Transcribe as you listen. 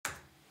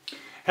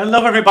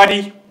Hello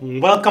everybody,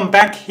 welcome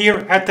back here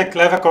at the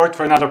Clavichord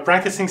for another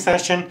practicing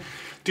session.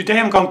 Today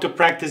I'm going to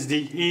practice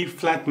the E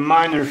flat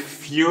minor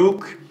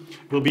fugue.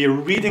 It will be a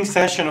reading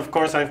session. Of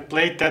course, I've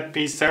played that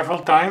piece several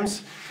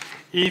times.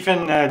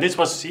 This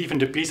was even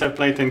the piece I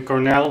played in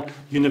Cornell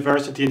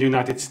University in the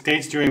United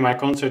States during my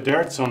concert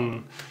there. It's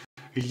on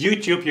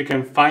YouTube, you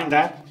can find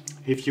that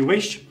if you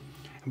wish.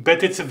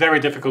 But it's a very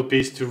difficult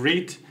piece to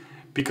read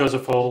because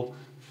of all,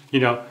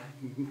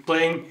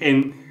 playing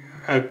in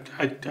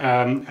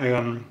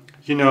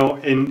in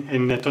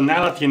a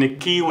tonality, in a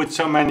key with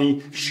so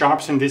many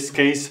sharps in this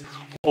case,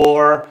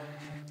 or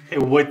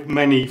with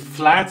many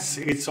flats,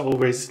 it's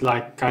always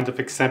like kind of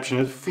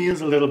exceptional. It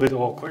feels a little bit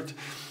awkward.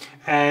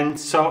 And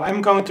so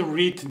I'm going to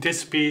read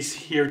this piece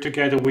here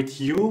together with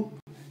you.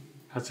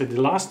 As I said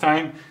the last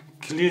time,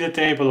 clear the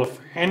table of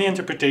any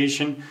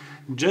interpretation.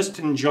 Just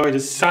enjoy the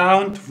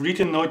sound, read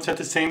the notes at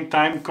the same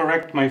time,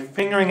 correct my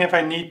fingering if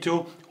I need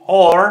to,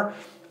 or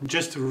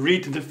just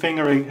read the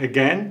fingering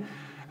again,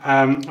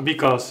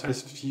 because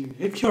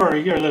if you're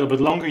here a little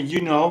bit longer, you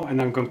know, and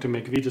I'm going to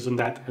make videos on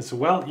that as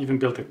well, even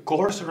build a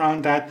course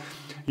around that,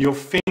 your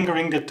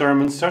fingering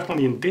determines,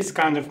 certainly in this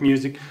kind of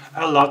music,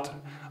 a lot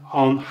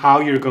on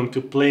how you're going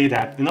to play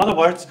that. In other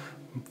words,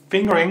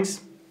 fingerings,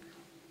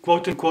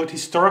 quote-unquote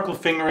historical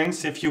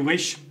fingerings, if you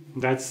wish,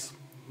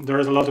 there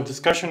is a lot of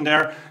discussion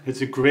there. It's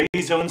a gray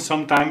zone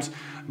sometimes,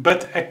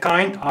 but a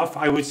kind of,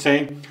 I would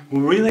say,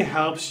 really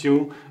helps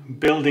you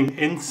building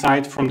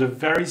insight from the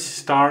very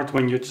start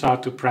when you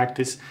start to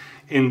practice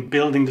in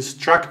building the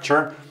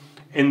structure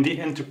in the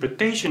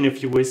interpretation,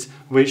 if you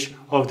wish,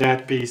 of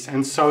that piece.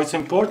 And so it's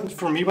important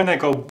for me when I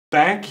go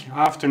back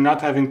after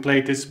not having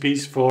played this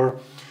piece for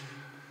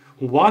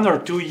 1 or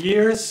 2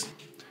 years,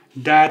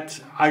 that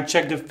I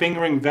check the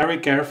fingering very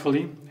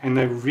carefully and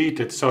I read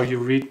it. So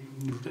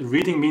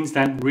reading means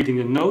that reading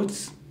the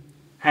notes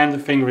and the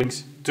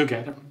fingerings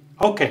together.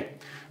 Okay,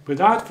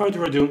 without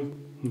further ado,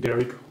 there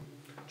we go.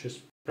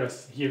 Just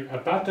press here a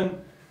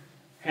button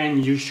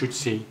and you should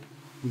see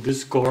the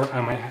score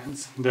on my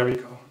hands. There we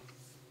go.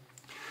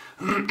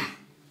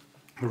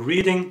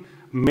 Reading,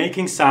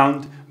 making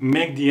sound,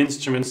 make the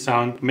instrument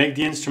sound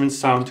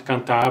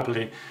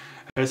cantabile.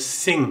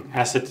 Sing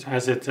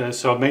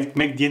so make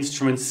the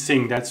instrument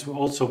sing. That's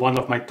also one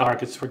of my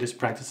targets for this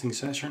practicing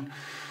session.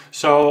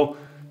 So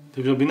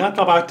it will be not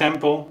about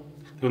tempo,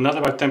 it will not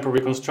about tempo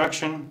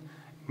reconstruction,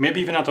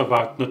 maybe even not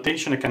about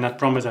notation. I cannot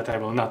promise that I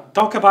will not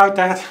talk about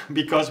that,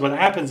 because what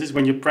happens is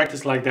when you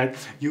practice like that,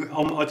 you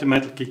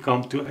automatically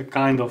come to a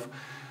kind of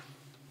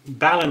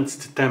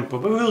balanced tempo,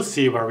 but we'll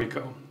see where we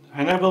go.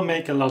 And I will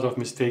make a lot of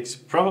mistakes,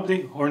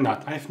 probably, or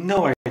not. I have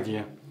no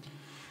idea.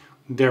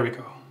 There we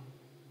go.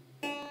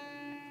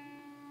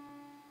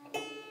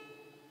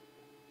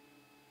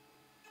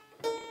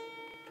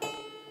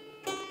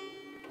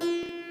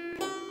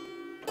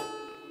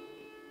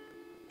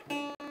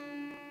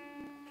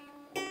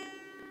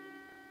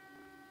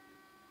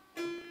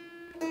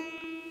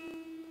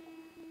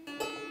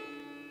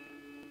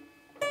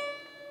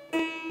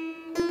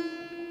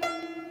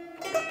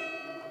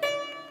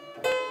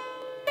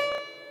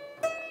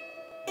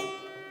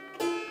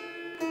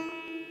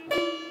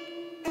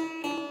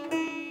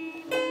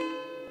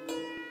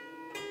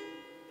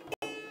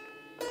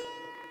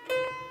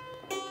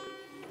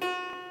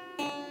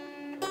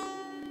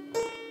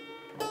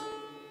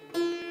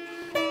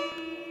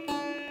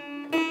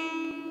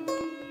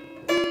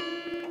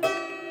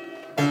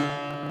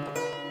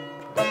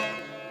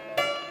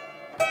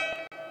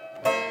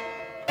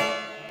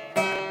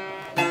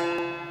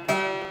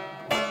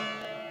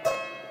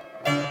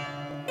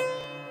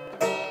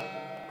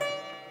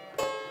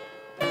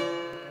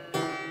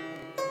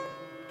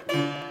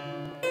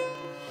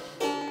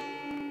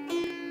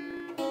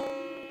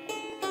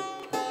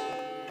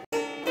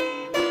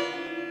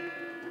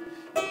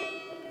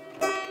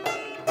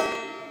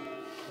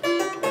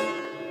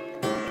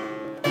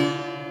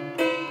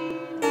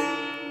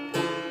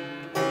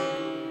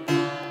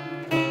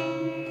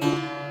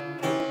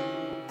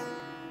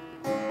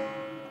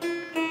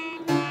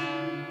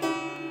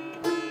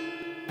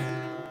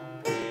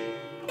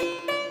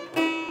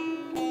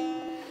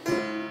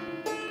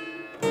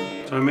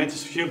 So I made a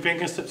few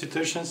finger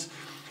substitutions.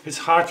 It's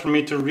hard for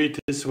me to read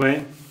this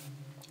way.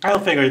 I'll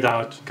figure it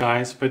out,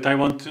 guys, but I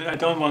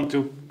don't want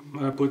to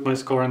put my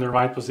score in the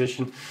right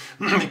position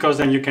because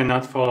then you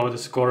cannot follow the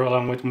score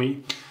along with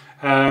me.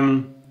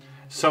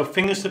 So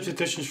finger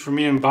substitutions for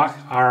me and Bach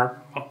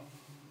are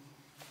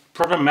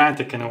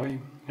problematic in a way,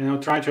 and I'll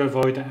try to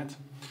avoid that.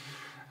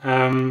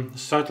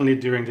 Certainly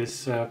during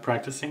this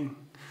practicing.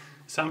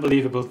 It's an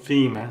unbelievable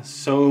theme,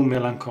 so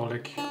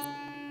melancholic.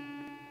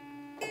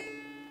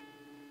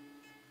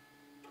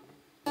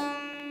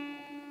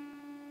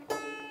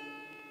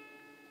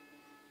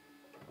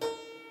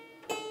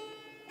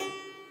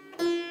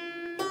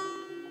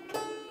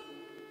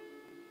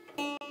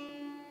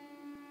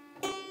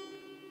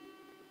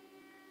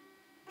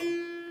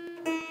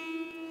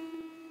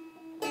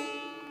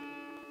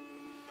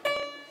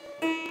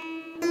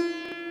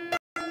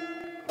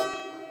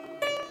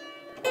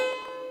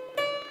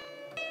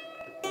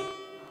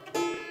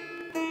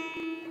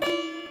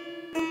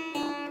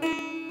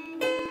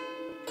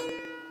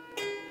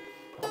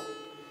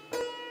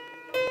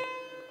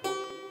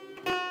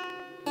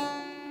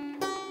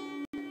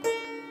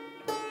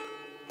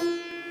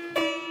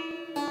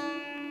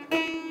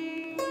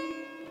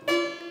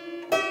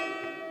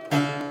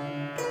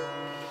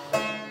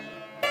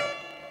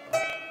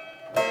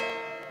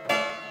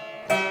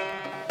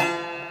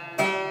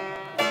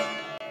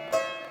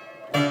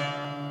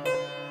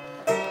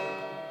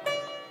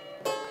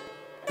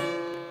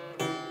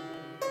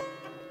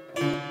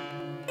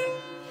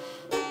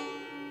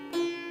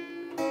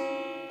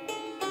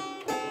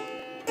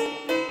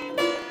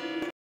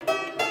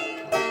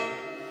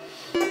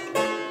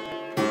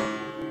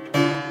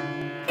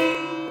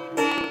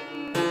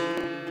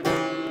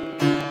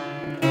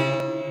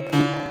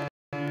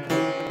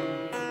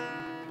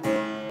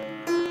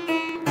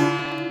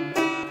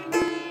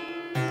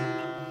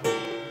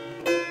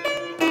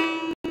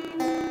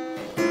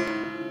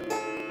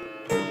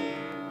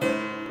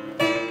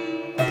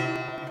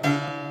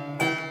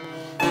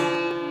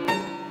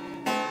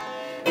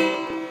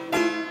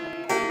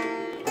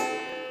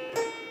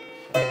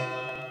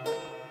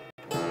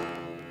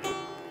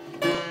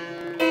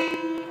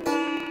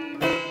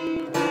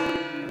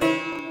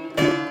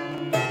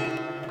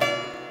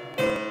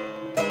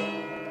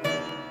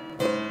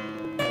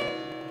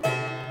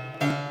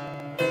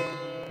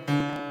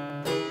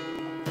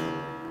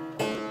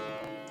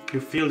 you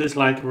feel this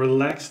like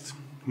relaxed,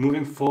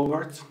 moving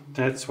forward.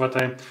 That's what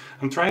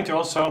I'm trying to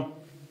also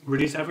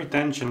release every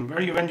tension.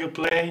 When you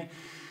play,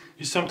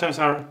 you sometimes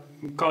are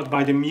caught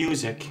by the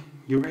music.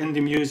 You're in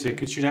the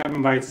music. It should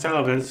happen by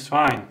itself, and it's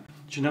fine.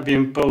 It should not be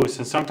imposed.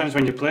 And sometimes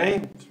when you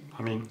play,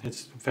 I mean,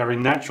 it's a very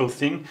natural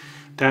thing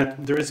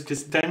that there is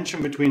this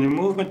tension between a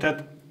movement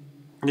that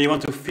you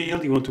want to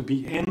feel, you want to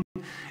be in,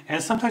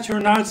 and sometimes you're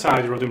an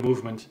outsider of the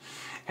movement.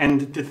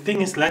 And the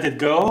thing is, let it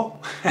go,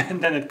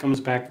 and then it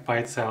comes back by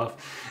itself.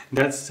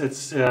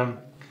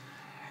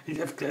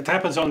 It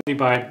happens only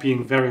by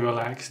being very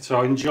relaxed.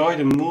 So enjoy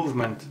the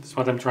movement. That's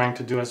what I'm trying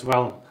to do as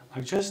well.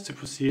 Like just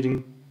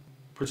proceeding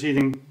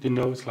the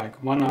notes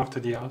like one after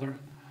the other.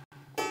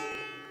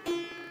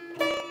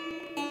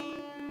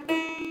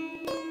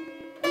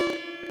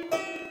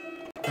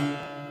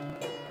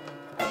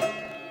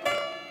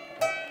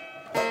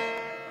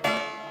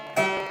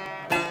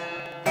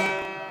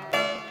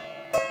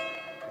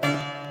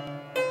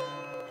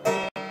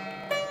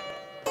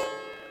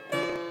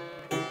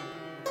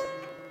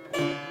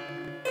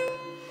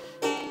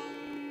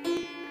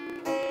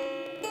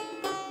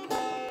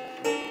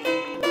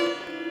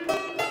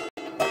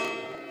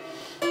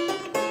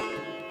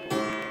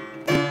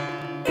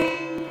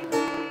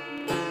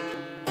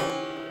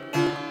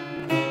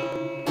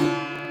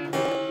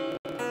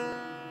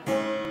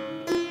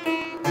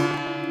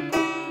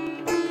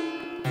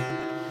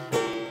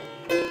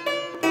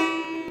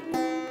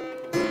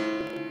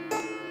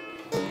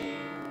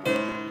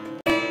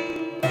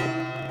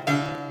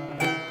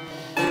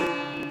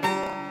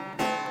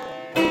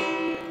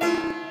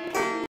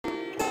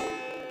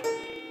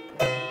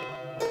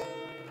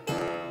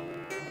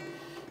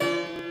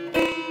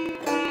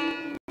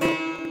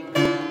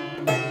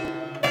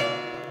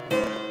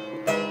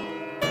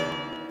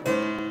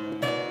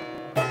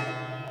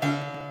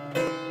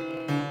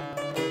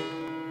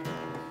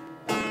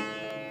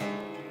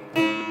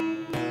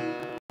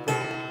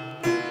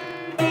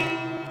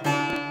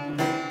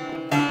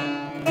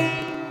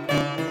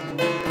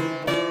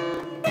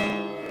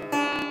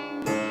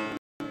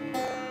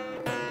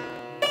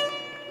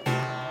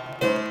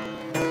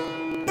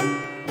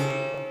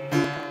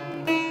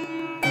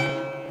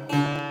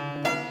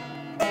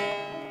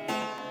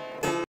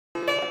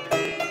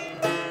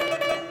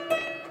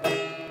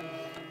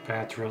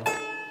 Drill.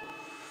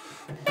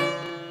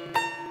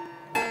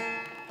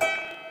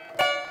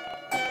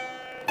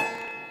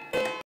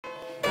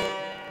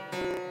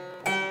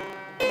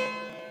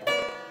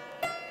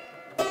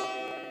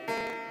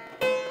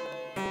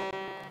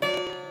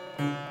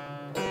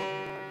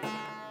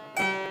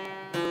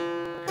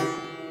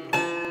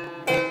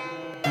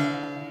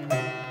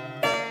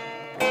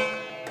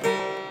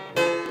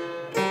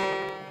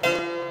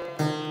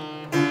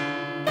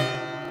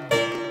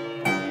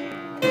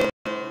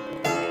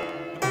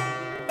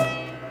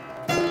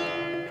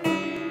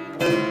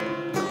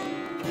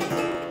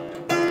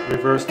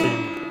 Reverse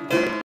theme.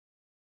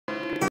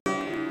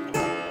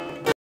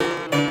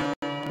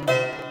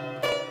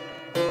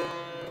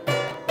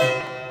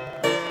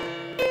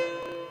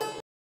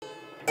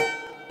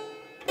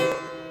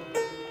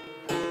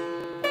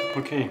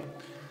 Okay,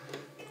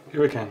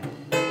 here again.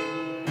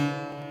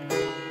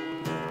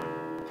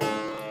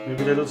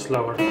 Maybe a little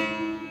slower.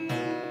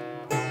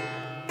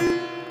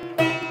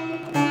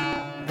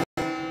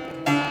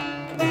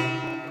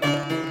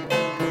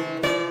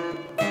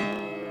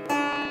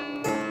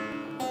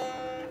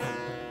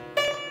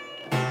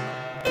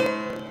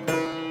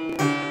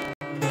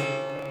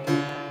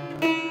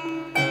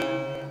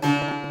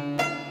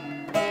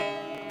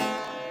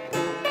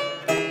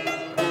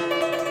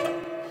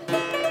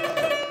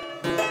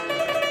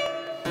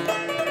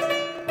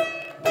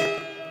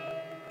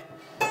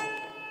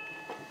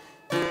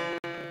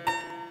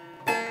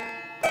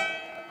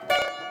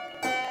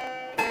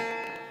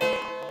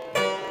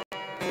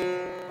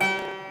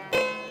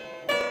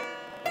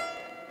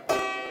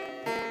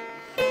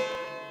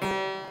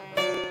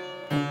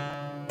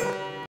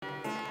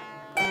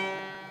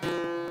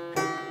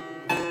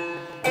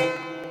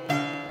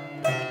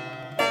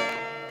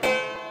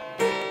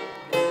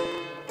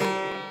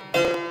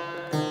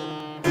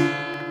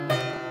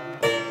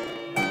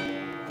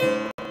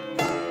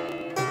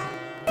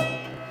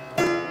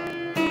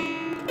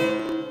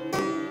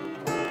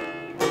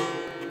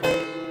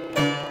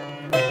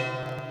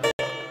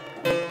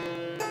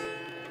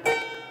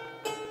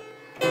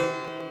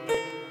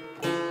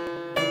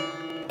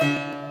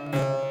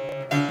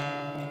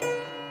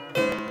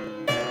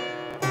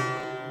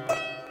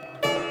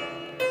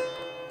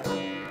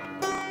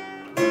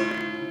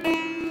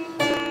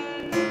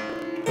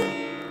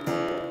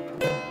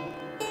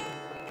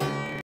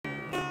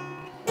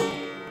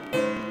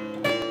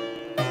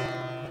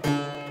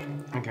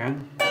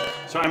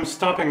 So I'm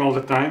stopping all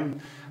the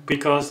time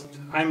because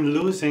I'm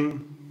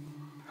losing,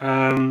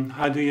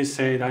 how do you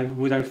say that,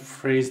 would I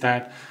phrase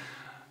that?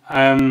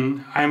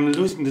 I'm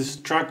losing the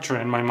structure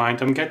in my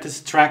mind. I get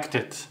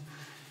distracted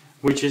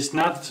which is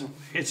not,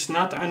 it's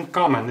not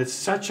uncommon. It's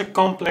such a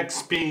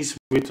complex piece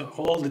with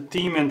all the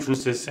theme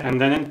entrances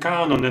and then in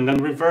canon and then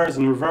reverse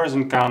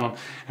and canon.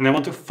 And I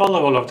want to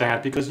follow all of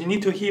that because you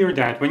need to hear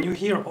that. When you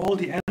hear all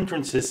the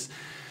entrances,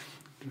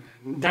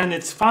 then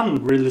it's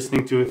fun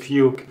listening to a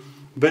fugue.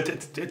 But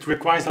it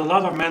requires a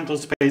lot of mental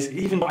space,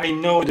 even though I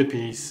know the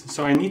piece.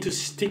 So I need to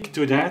stick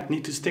to that,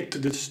 need to stick to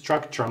the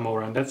structure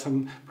more, and that's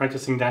I'm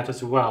practicing that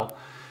as well.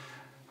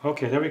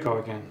 Okay, there we go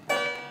again.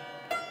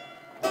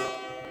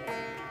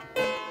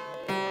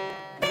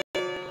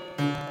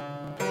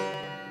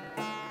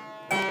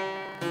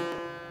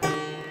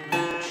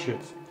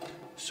 Shit.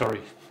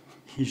 Sorry,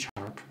 E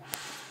sharp.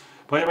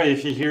 By the way,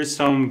 if you hear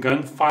some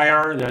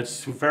gunfire,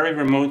 that's very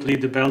remotely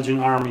the Belgian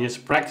army is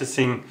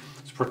practicing,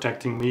 it's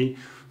protecting me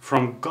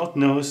from God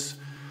knows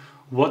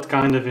what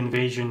kind of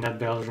invasion that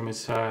Belgium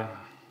is. I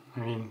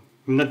mean,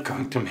 I'm not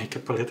going to make a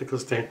political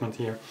statement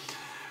here,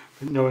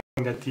 but knowing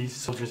that these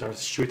soldiers are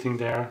shooting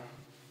there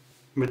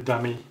with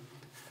dummy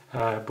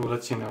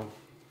bullets, you know,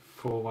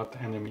 for what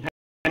enemy.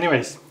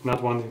 Anyways,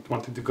 not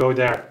wanting to go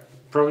there.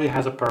 Probably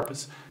has a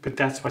purpose, but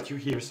that's what you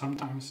hear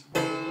sometimes.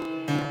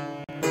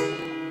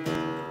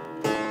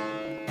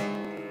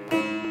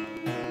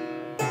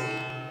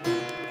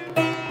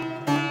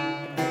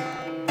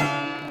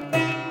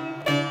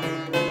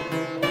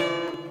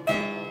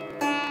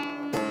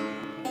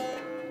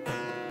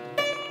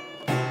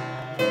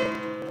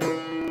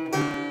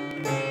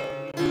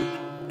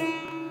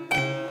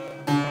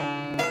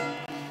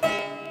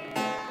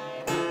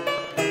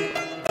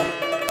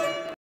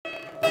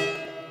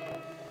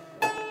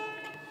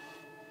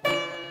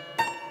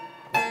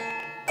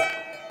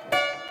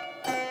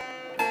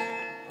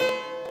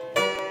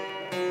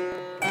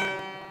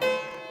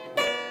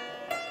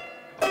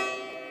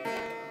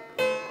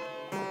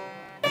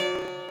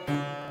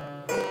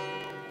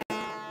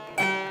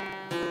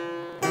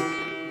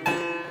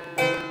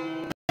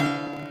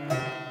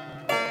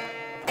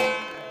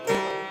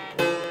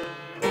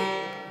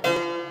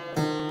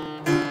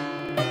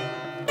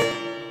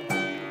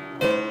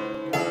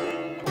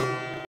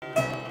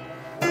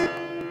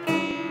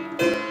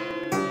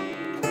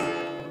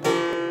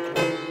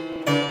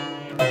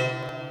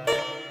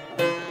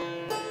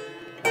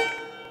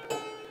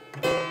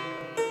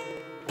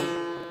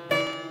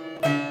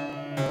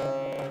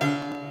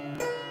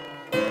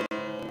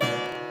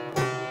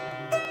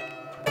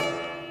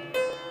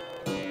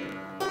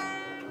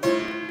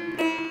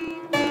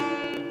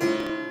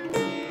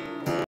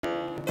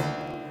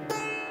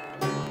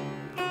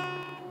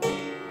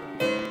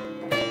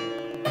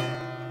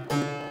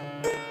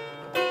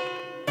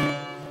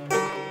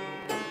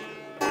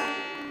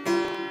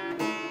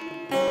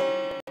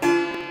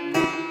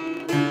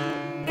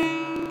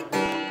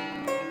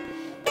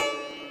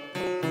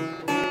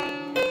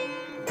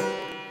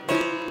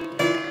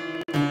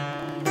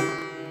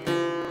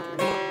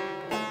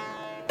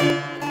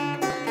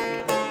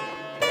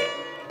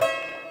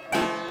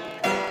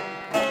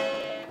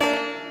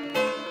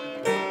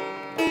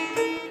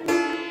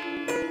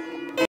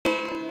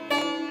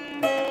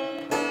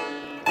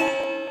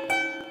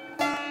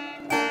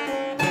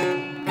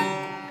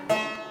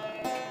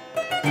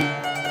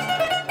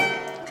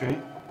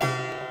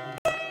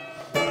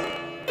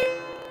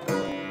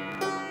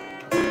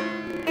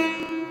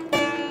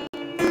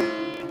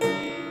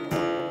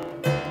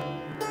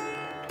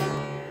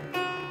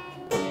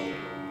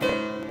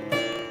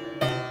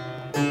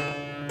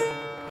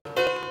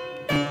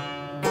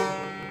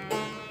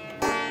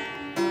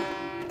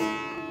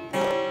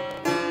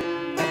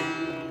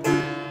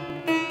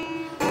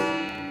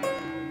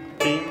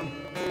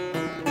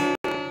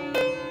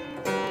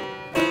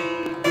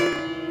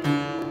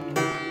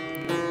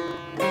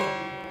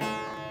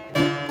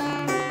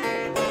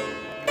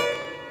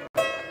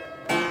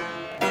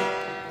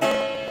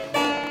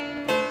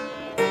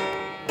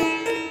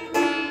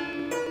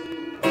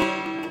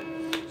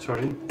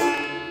 Sorry.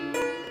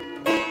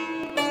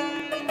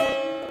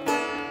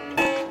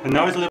 And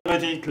now it's a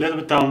little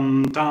bit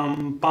dum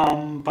dum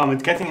bum bum.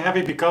 It's getting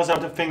heavy because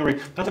of the fingering,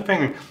 not the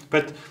fingering,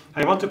 but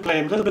I want to play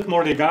a little bit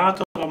more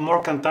legato,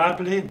 more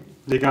cantabile.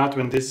 Legato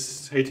in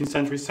this 18th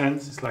century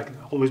sense, it's like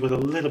always with a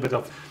little bit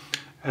of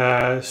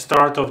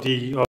start of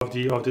the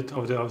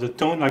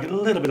tone, like a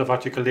little bit of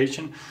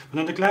articulation.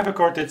 But on the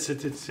clavichord,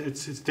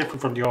 it's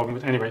different from the organ.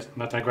 But anyways, I'm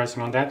not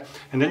digressing on that.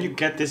 And then you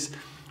get this.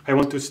 I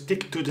want to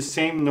stick to the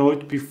same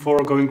note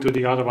before going to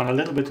the other one a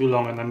little bit too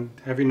long, and then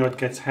every note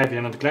gets heavy.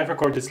 And on the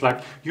clavichord, it's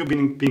like you're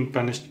being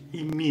punished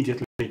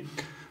immediately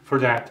for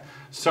that.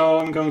 So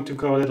I'm going to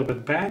go a little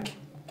bit back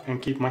and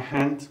keep my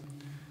hand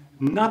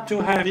not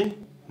too heavy,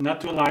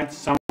 not too light,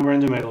 somewhere in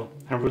the middle,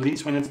 and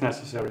release when it's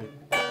necessary.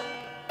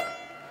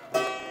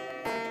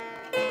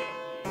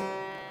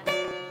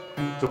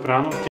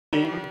 Soprano,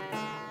 theme,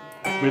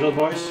 middle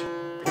voice,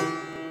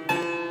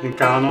 in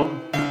canon.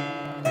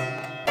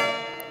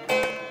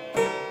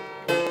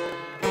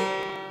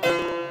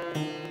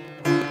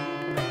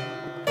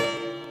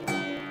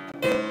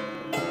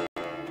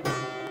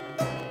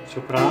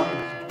 Soprano,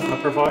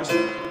 upper voice,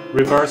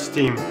 reverse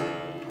theme.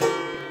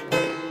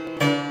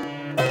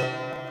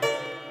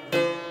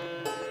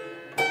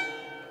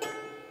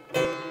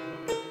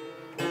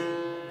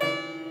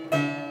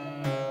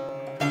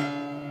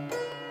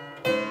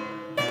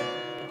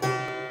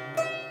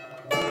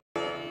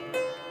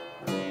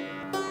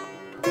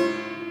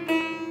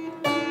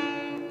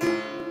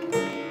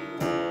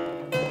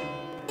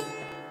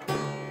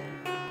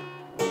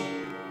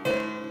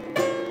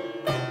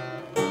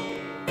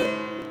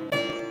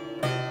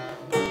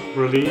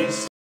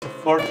 release,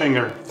 fourth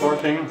finger.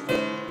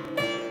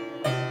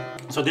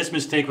 So this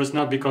mistake was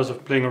not because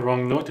of playing a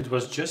wrong note, it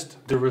was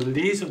just the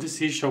release of the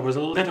C sharp was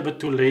a little bit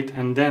too late,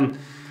 and then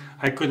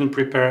I couldn't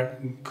prepare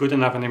good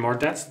enough anymore.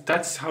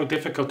 That's how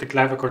difficult the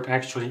clavichord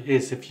actually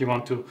is if you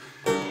want to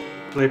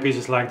play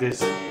pieces like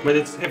this. But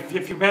it's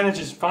if you manage,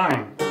 it's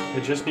fine.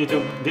 You just need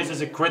to. This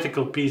is a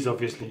critical piece,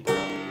 obviously.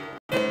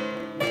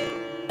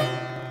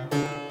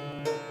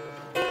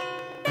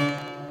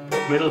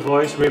 Middle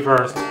voice,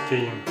 reversed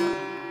theme.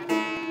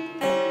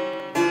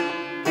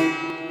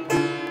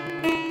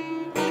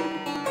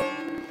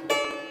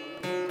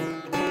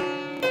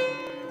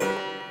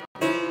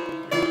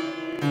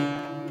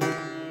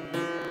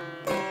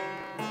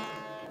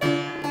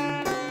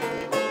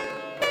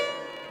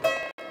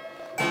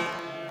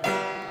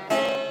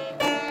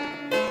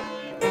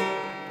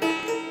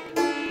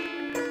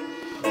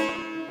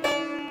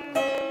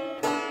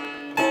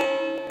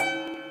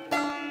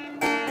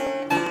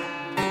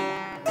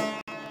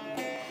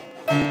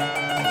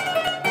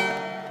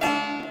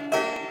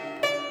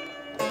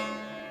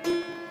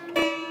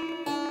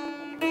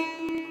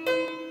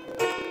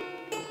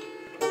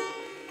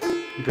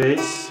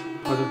 Bass,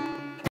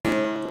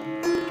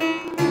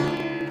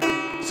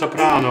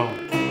 soprano,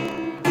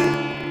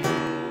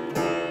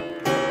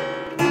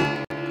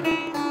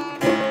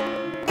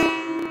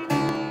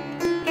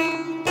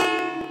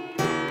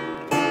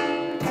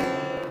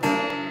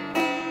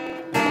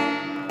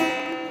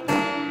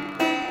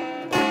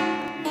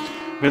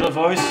 middle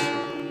voice,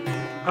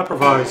 upper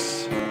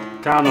voice,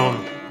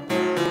 canon.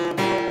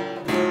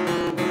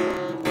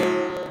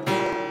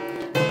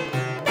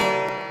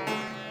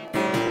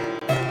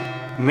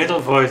 Middle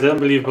voice,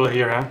 unbelievable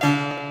here, huh?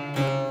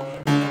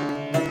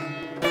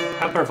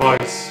 Upper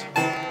voice.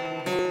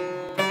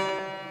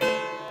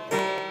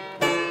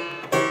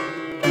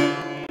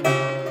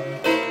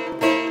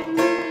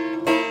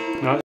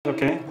 No, it's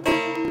okay.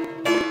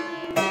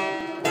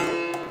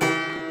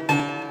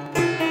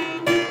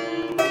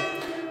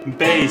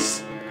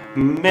 Bass,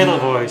 middle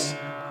voice,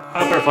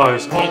 upper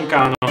voice, on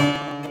canon.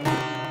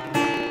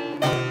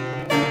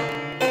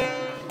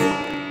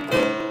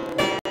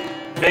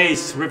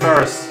 Bass,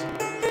 reverse.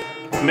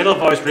 Middle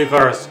voice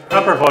reverse,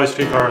 upper voice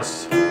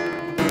reverse.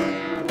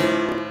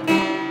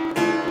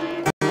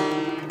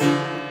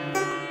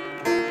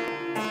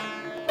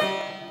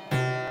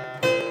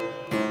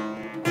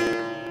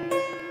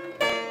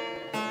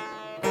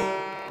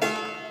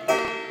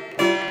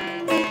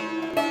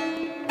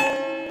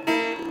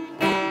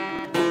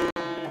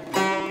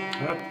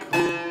 Up.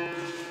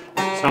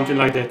 Something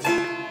like that.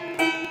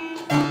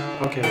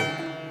 Okay.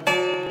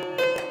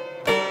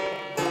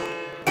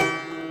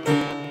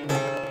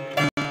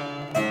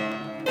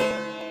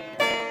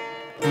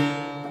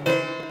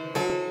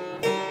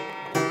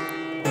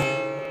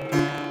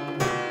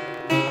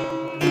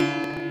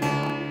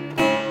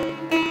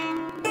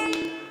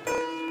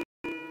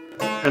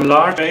 And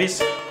large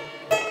bass.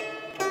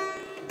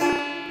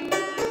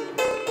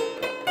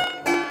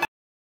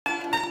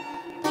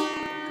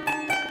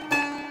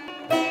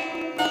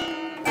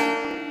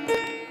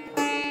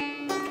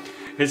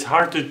 It's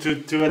hard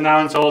to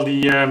announce all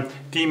the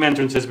theme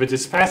entrances, but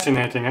it's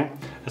fascinating, eh?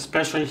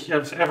 Especially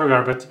here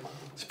everywhere, but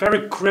it's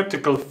very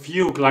cryptical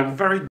fugue, like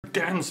very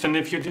dense, and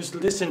if you just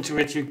listen to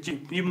it,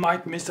 you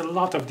might miss a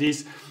lot of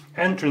these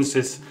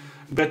entrances.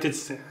 But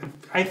it's,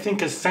 I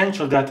think,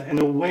 essential that in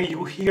a way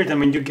you hear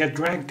them and you get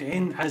dragged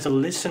in as a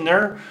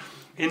listener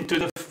into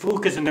the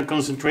focus and the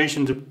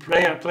concentration the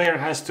player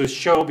has to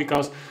show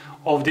because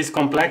of this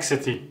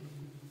complexity.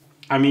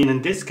 I mean,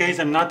 in this case,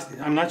 I'm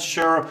not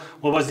sure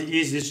what was the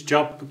easiest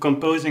job,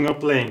 composing or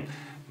playing.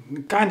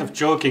 Kind of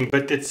joking,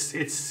 but it's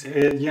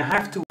you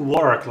have to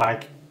work,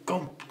 like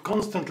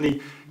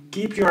constantly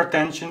keep your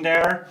attention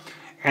there,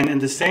 and at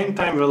the same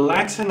time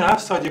relax enough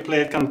so that you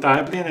play it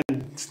cantably and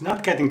it's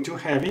not getting too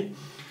heavy.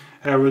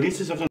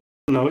 Releases of the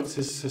notes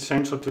is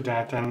essential to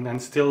that,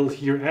 and still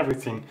hear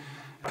everything.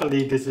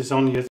 Luckily, this is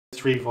only a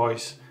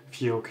 3-voice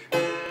fugue.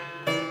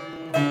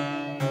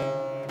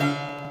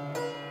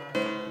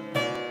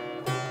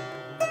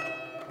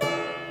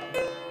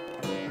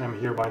 I'm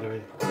here, by the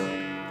way.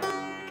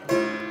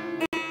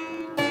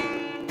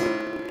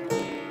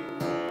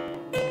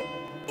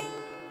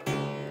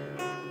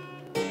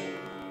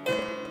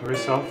 Very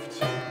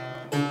soft.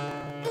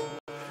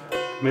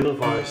 Middle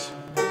voice.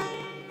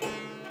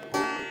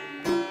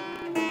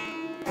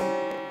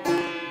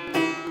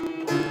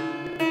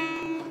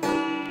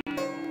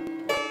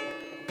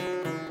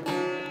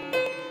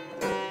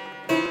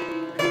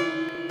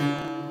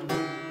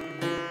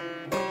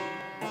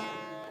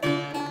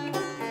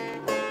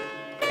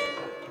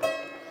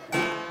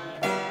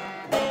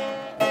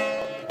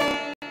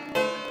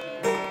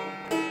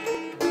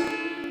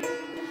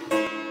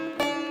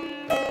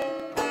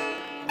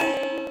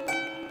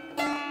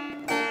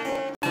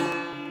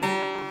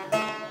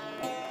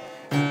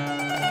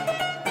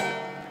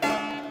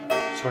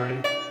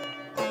 Sorry.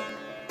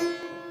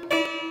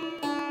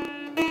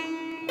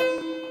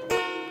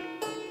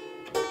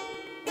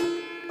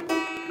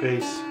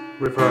 Bass,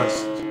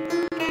 reversed.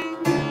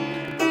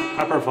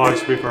 Upper upper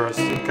voice reversed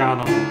in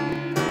canon.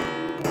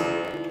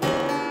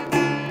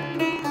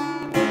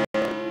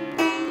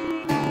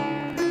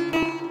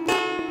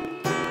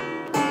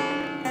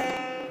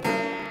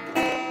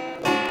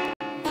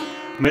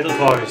 Middle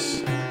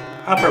voice,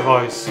 upper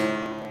voice.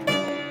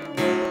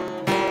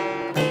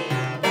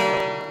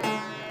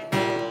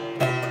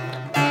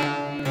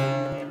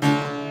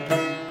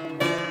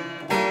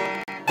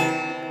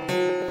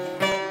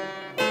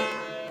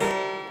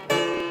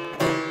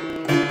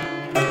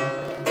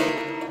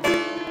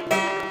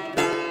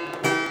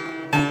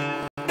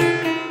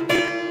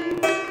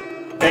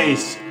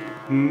 Bass,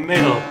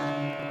 middle,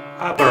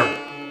 upper.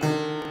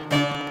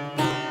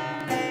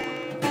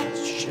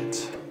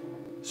 Shit.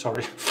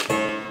 Sorry.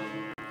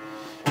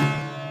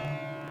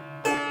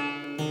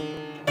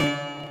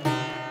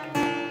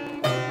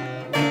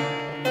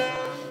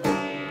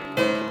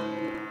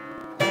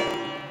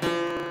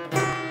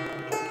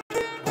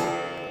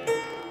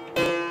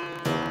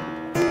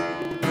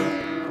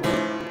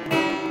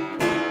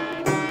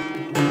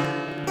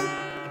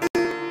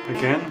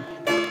 Again.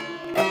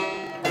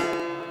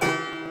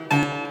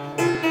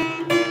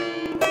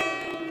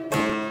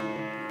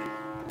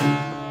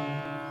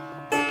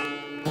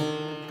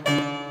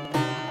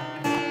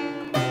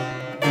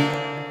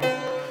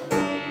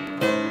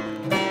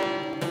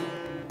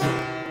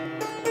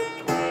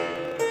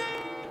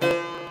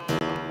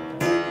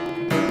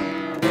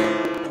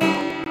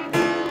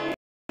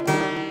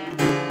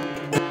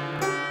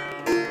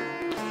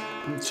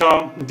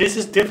 So this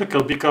is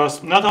difficult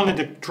because not only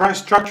the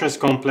structure is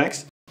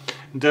complex,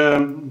 the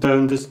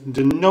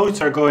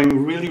notes are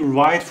going really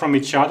wide from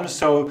each other,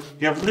 so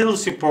you have little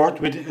support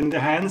within the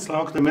hands,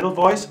 like the middle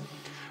voice,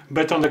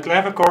 but on the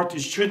clavichord you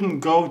shouldn't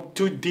go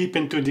too deep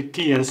into the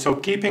key, and so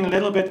keeping a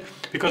little bit,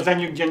 because then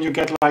you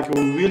get like a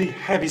really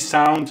heavy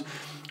sound,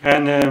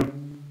 and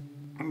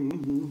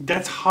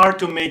that's hard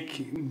to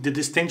make the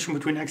distinction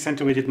between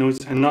accentuated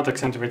notes and not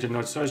accentuated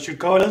notes. So I should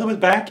go a little bit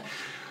back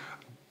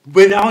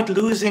without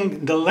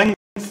losing the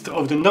length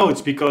of the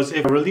notes, because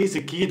if I release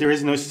the key there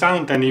is no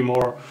sound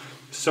anymore.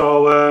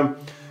 So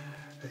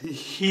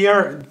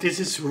here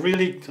this is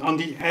really on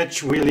the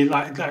edge, really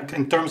like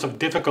in terms of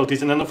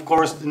difficulties. And then of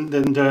course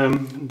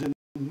the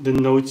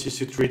notes, you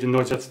should read the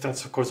notes,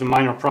 that's of course a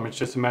minor problem, it's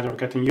just a matter of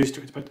getting used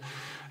to it. But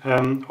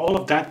all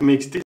of that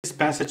makes this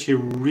passage here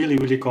really,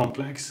 really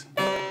complex.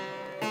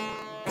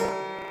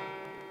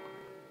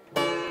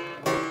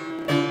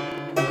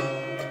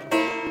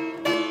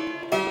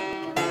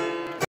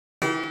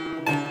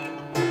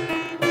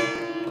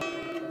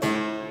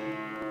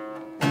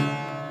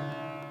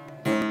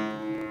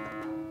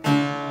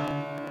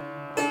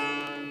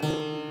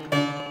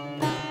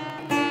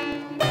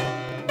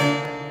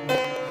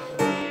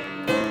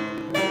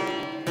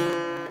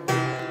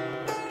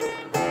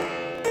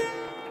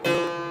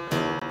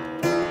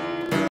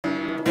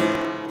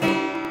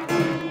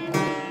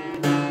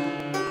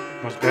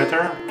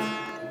 Better.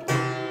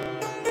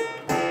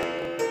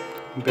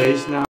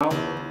 Bass now.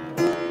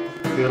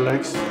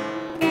 Relax.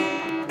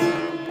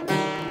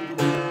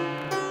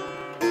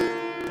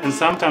 And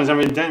sometimes, I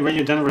mean, when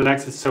you then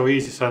relax, it's so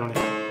easy suddenly.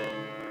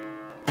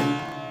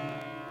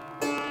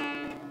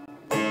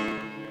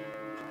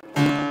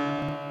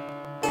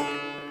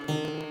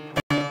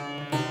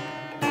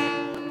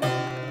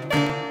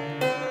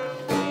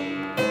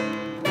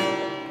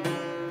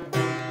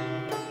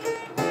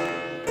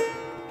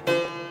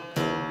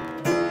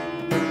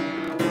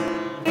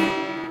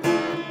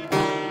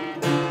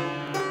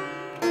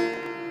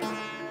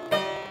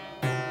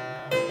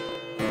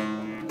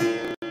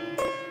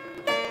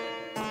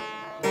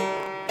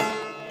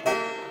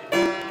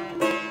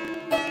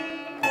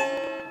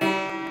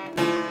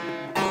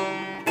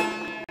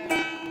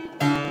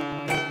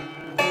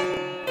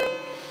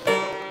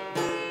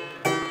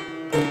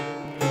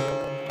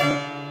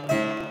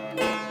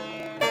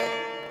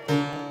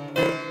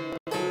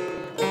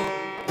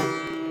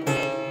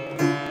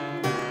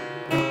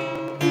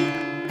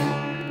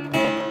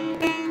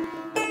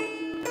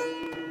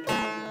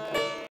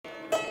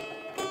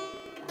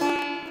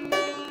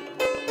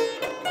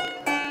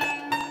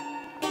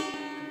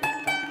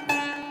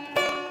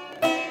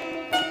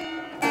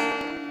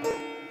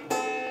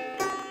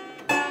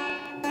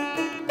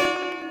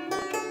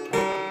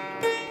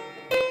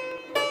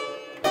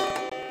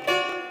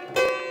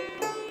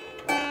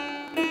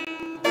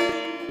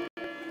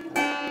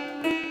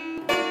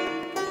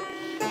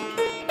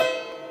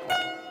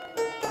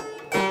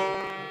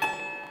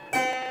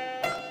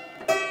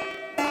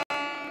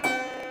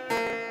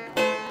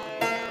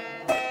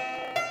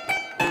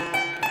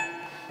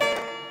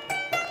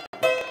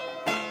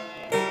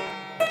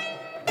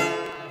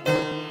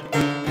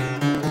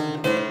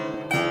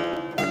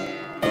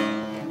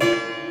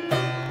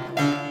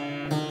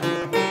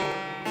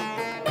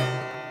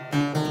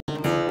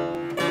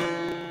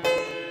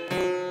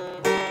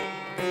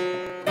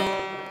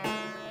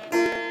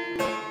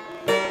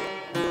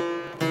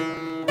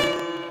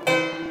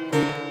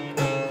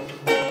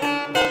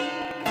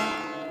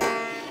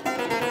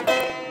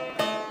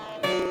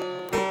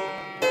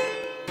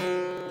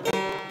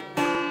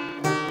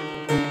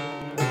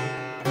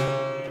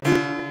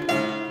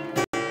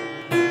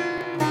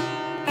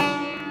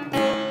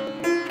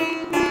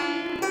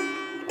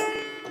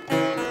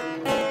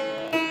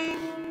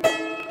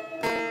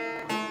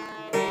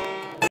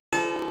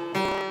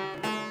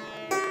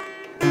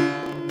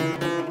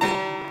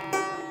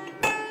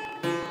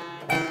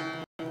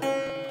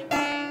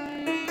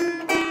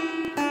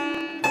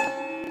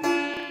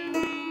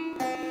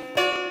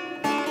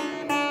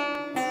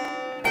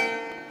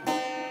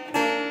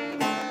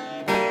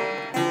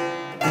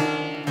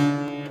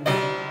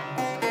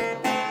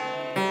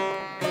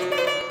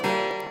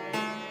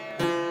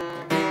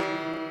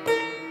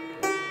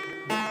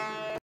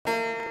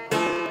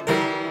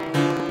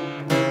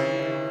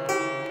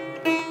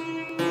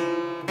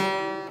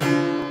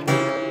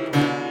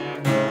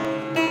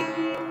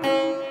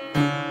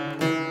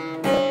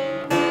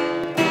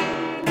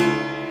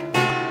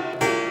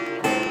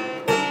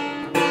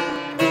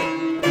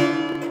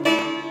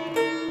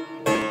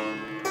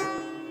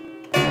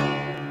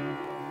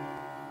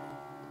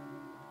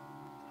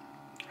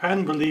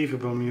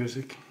 unbelievable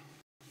music.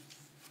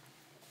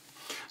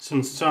 So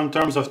in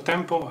terms of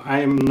tempo, I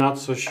am not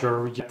so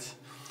sure yet.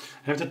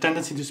 I have the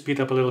tendency to speed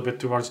up a little bit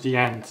towards the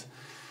end.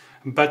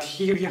 But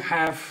here you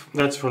have,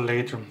 that's for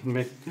later.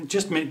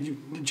 Just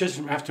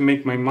have to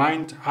make my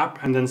mind up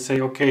and then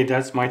say, okay,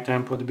 that's my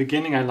tempo. The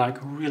beginning I like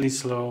really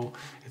slow.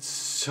 It's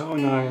so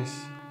nice.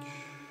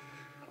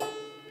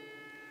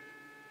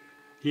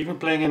 Even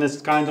playing in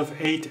this kind of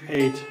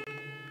 8/8.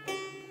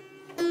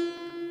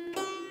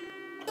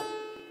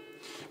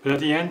 But at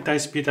the end I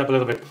speed up a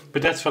little bit.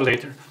 But that's for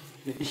later.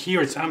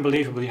 Here it's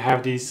unbelievable. You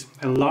have this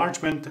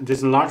enlargement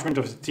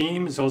of the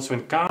theme is also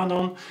in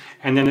canon,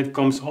 and then it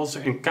comes also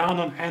in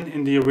canon and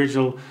in the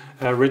original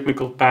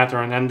rhythmical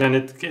pattern, and then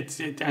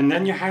and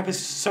then you have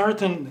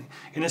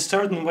in a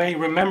certain way.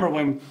 Remember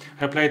when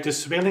I played the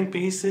swelling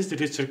pieces, the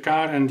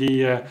Ricercar and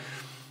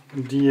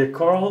the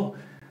choral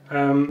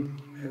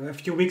a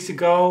few weeks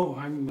ago.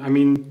 I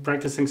mean,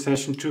 practicing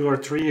session 2 or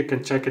 3. You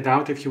can check it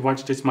out if you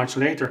watch this much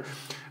later.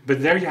 But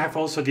there you have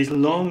also these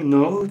long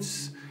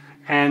notes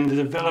and the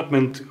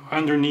development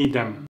underneath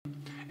them,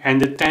 and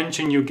the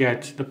tension you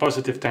get, the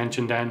positive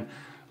tension. Then,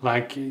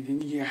 like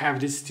you have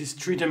this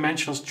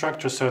three-dimensional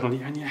structure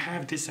suddenly, and you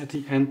have this at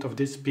the end of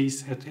this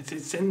piece.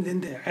 It's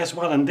in there as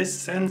well. In this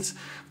sense,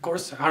 of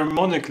course,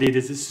 harmonically,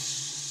 this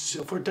is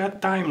for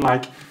that time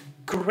like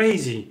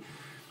crazy,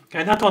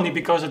 and not only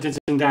because it is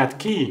in that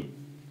key,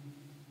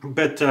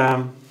 but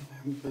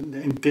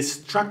this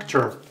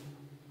structure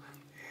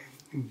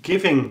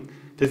giving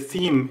the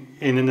theme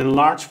in an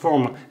enlarged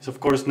form is of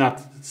course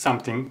not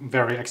something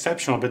very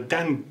exceptional, but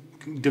then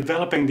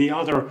developing the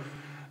other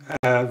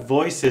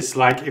voices,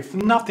 like if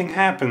nothing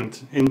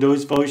happened in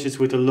those voices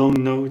with the long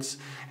notes,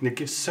 and it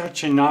gives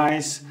such a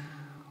nice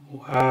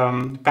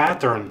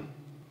pattern.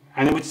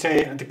 And I would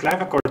say the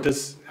clavichord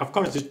is, of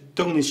course, the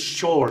tone is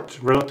short,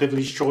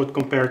 relatively short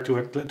compared to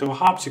a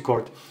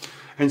harpsichord,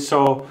 and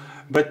so,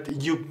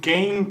 but you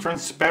gain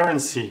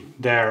transparency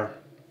there.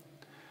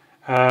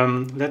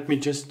 Let me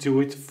just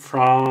do it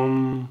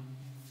from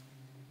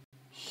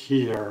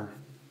here.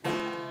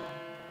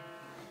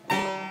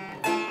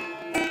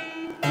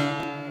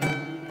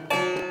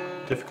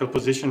 Difficult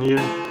position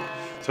here.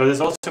 So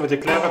there's also with the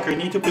clavichord, you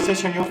need to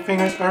position your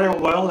fingers very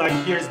well. Like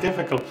here is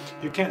difficult.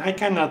 I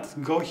cannot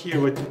go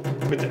here with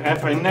the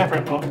F. I never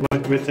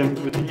with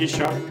the E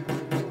sharp.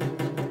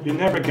 You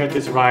never get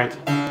this right.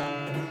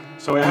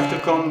 So I have to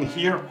come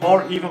here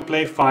or even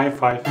play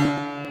 5/5.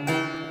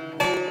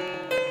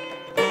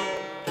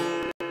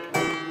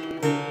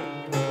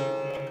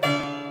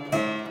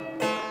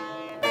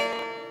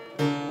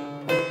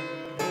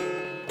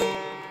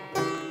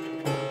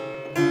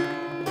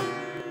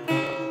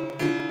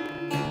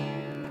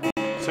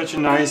 Such a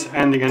nice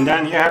ending, and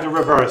then you have the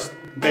reverse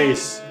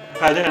bass,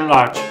 the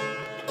enlarge.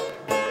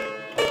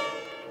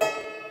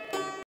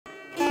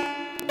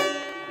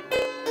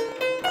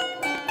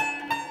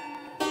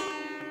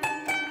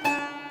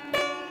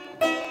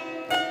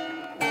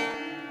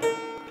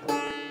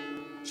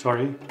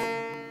 Sorry.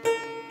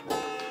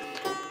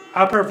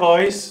 Upper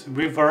voice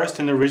reversed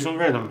in the original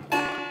rhythm.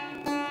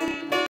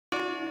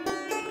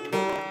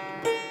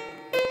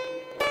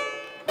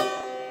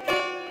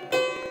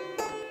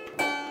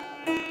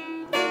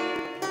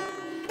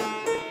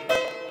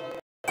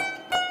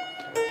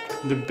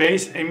 The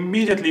bass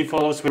immediately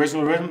follows the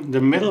original rhythm. The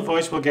middle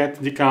voice will get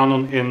the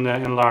canon in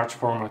enlarged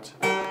format.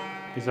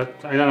 Is that,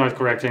 I don't know the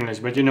correct English,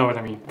 but you know what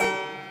I mean.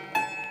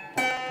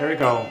 There we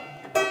go.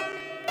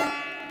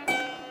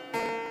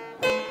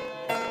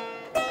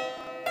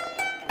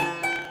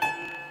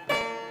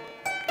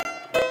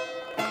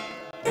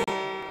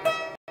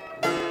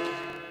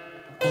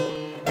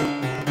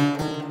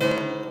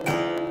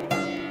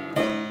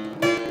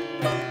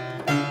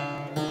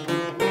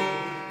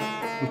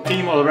 The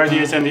theme already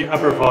is in the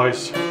upper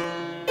voice.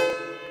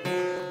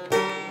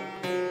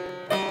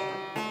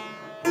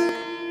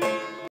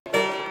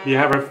 You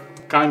have a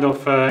kind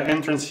of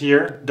entrance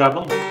here,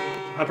 double,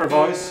 upper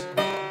voice,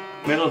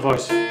 middle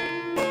voice.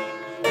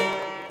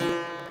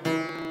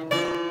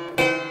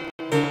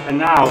 And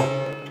now,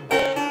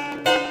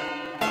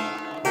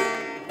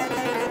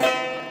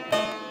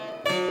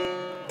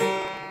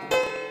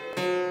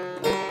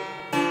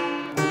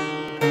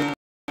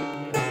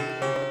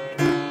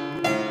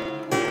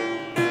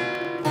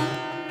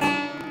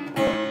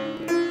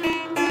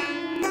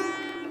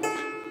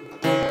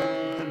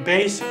 the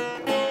bass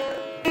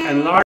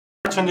enlarged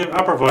on the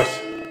upper voice.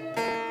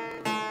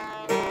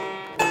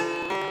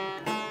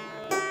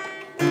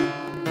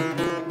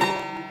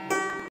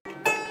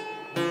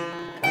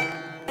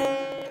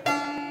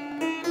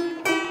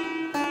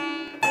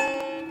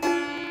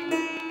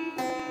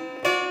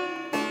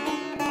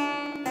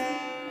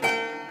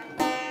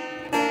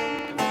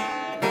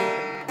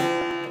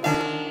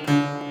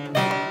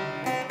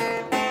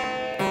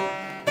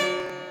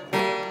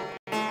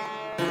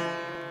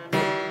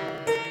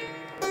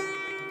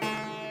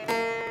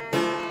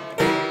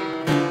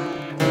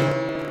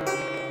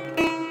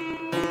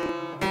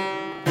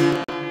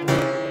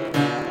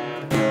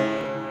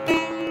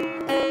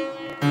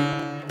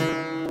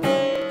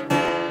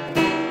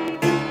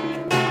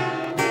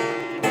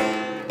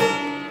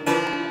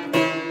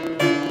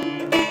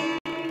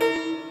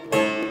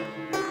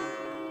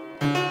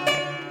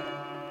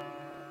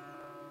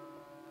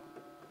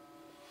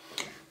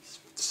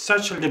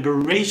 such a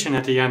liberation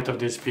at the end of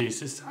this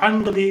piece. It's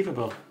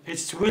unbelievable.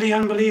 It's really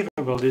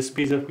unbelievable, this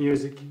piece of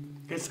music.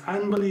 It's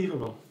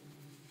unbelievable.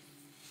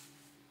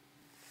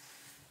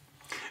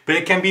 But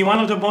it can be one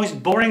of the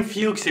most boring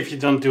fugues if you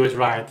don't do it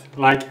right.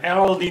 Like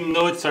all the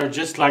notes are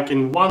just like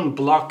in one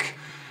block,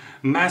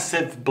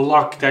 massive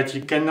block that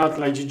you cannot,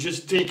 like, you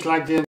just take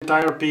like the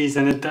entire piece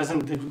and it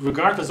doesn't,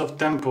 regardless of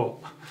tempo.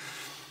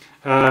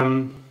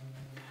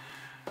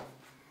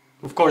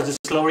 Of course, the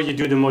slower you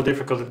do, the more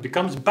difficult it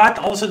becomes, but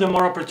also the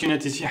more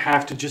opportunities you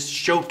have to just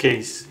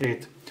showcase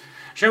it.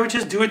 Shall we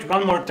just do it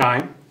one more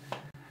time?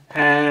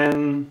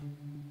 And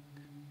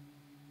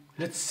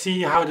let's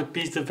see how the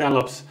piece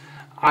develops.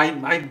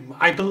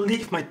 I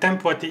believe my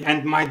tempo at the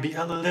end might be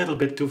a little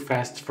bit too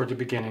fast for the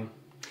beginning.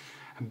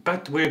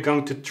 But we're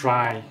going to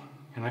try,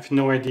 and I have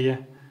no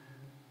idea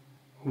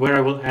where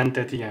I will end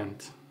at the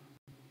end.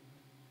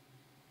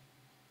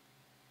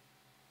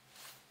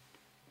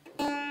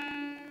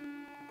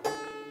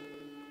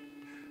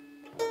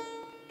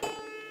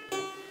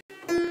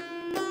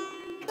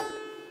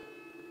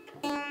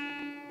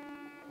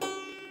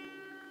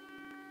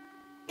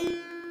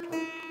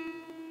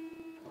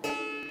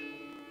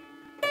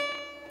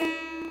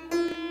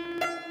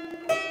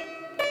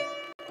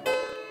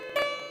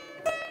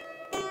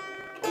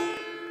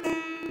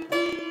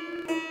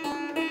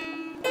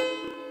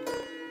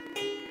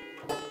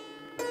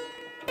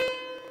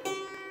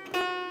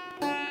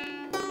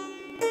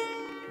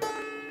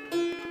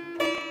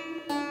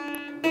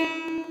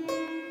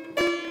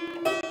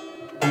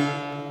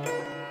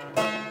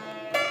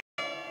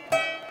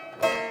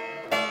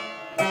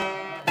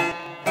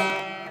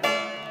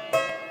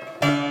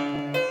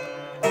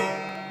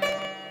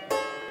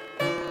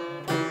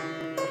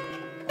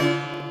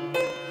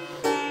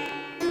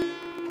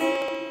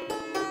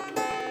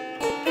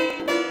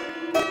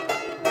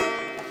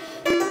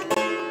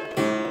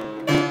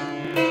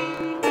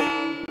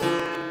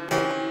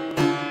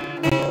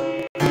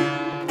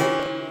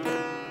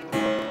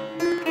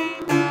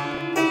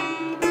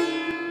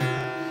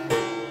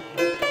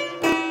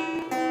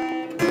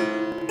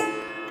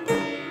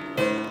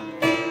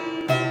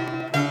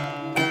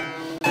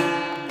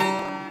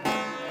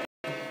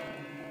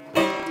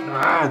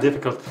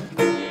 Difficult.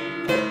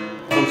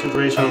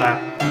 Concentration lap.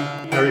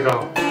 There we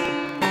go.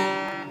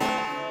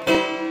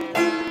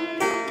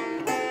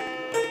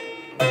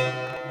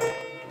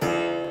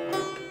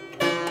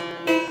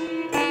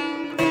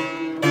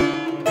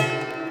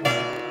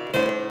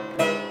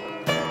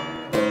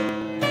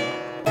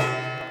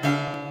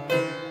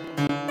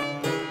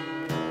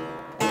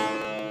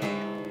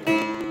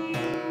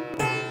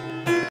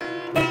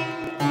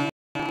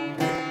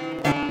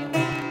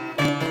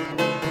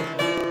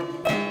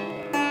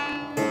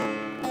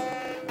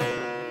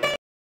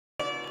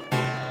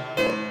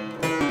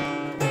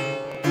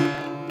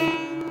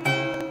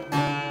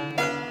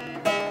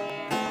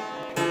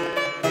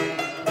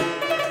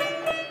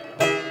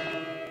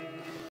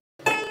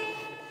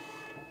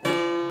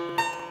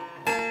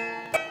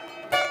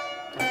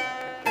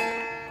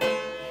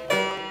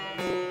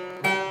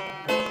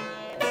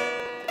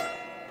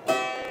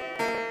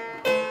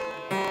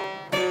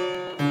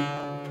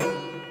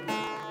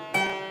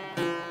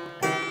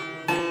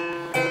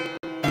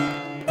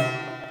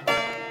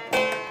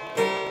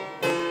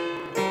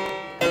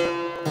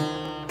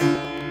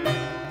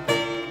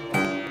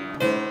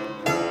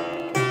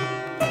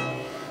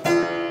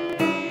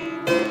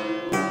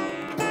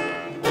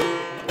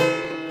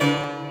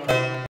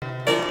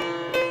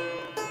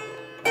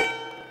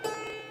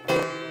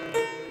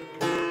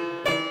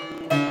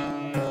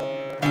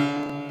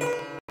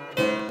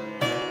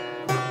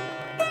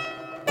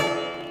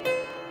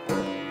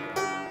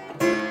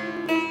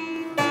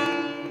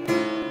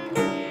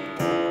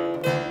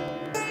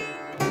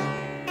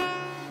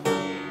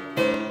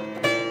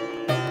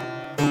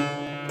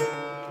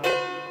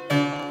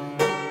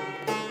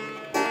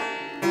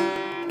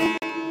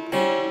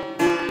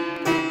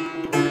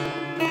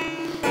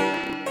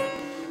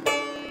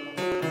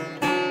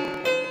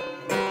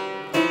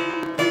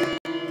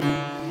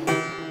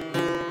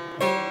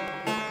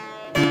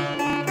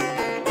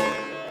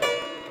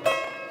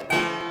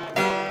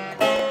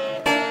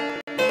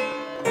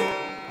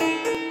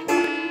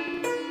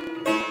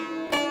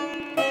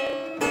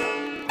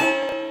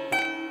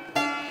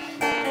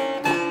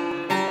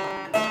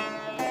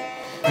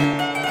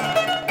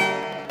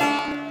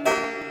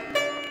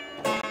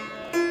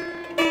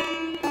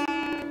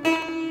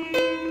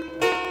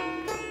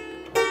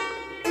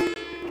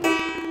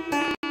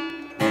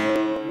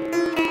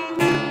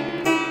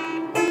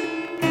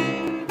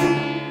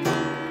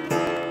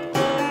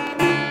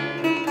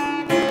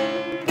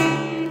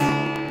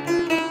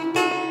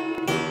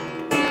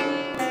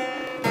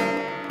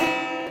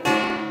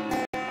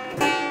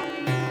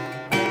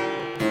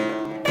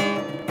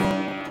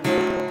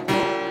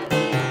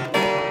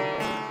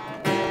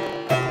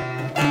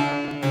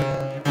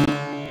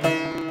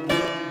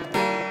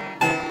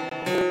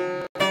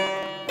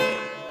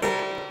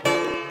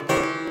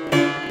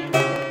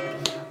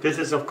 This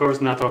is of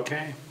course not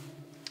okay.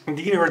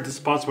 These are the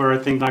spots where I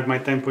think like my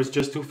tempo is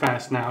just too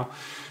fast now.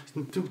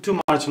 Too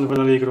much on the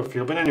allegro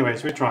feel. But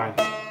anyways, we're trying.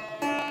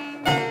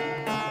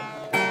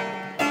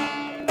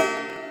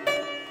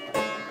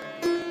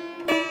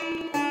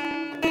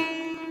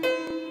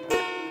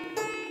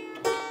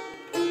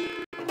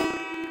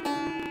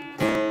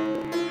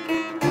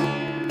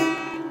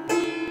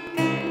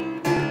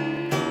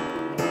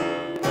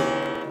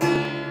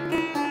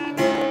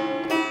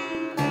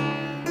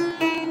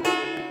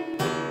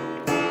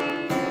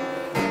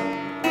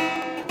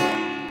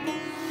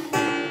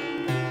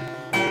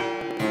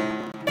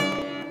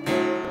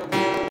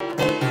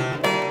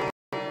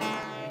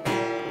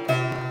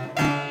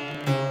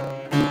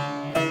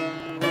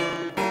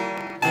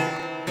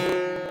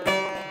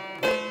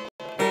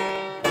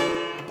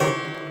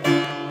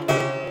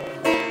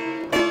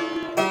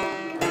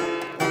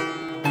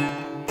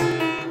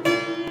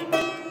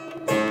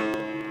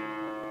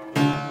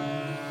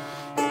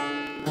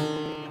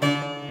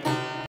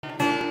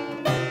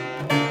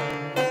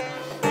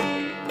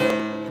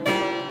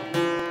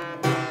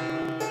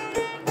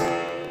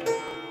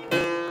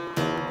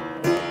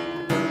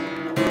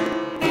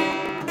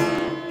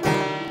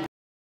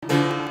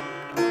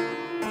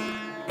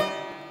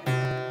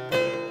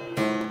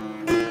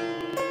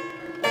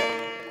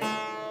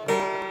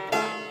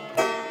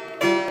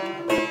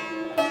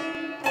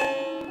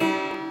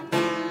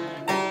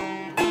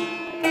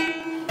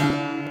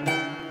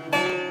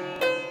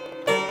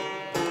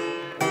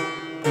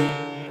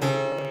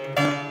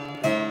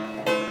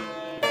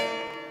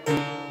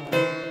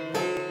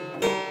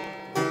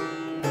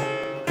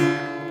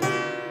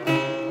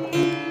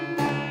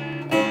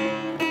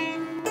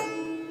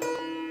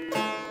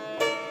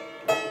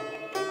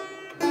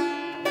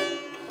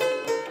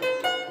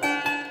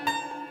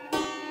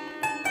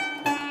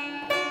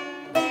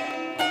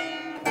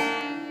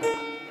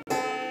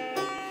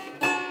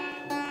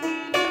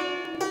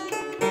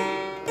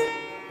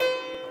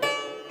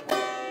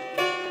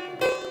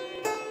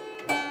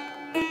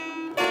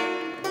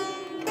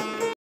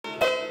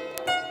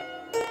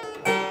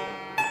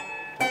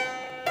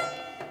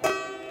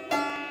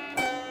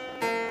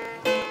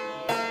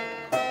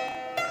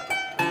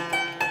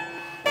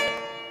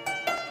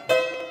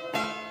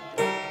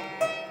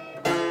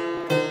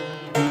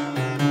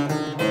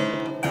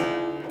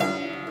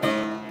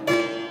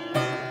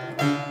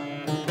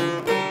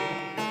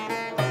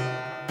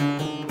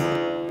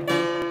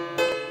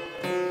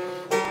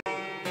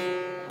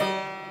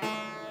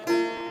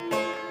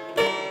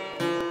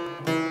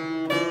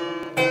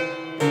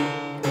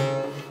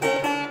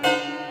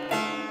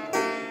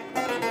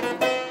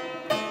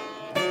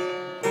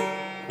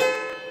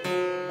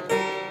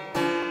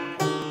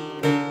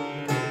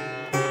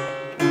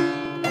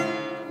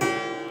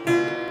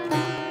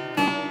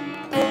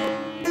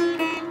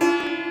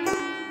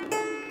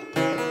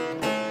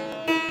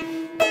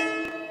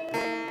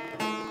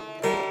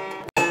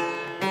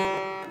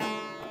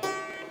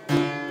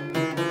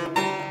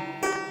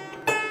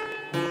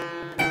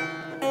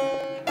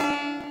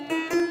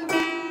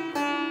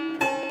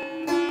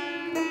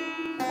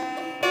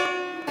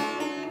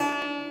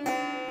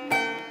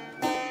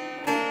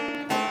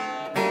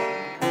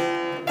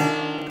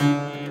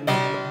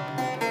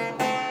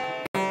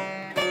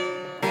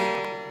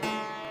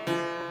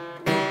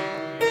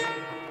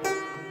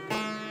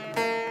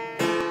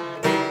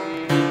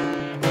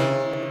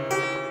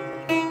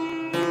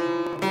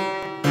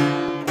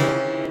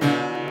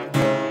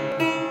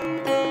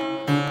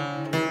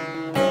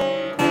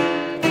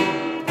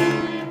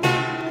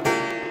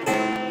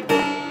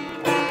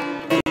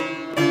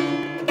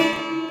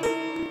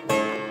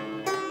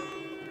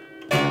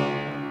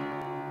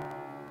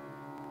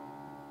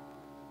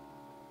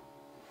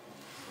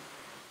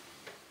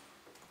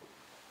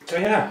 So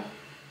yeah,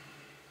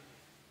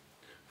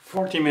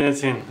 40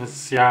 minutes in.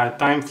 Yeah,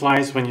 time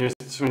flies when you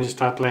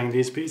start playing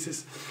these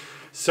pieces.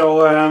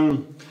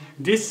 So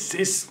this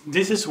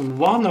is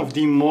one of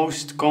the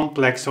most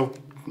complex, of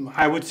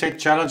I would say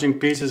challenging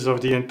pieces of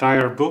the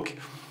entire book.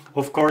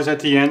 Of course, at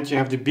the end you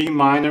have the B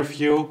minor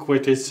fugue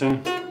with this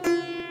kind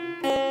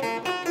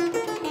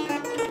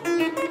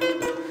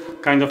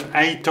of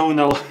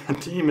atonal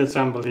theme. It's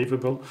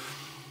unbelievable.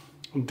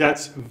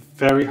 That's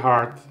very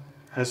hard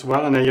as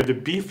well. And then you have the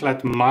B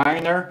flat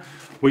minor,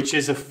 which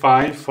is a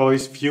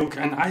 5-voice fugue,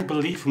 and I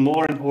believe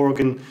more an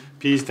organ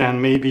piece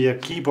than maybe a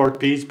keyboard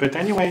piece. But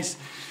anyways,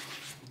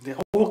 the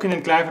organ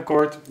and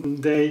clavichord,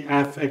 they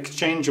have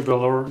exchangeable,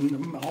 or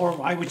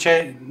I would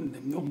say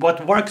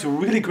what works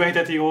really great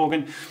at the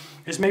organ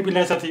is maybe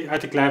less at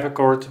the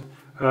clavichord,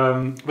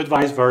 but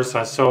vice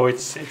versa. So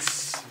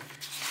that's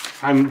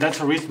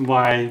a reason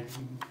why I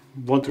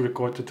want to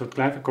record it on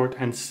clavichord,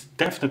 and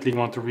definitely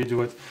want to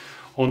redo it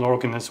on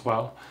organ as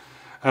well.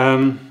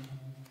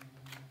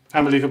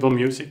 Unbelievable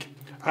music,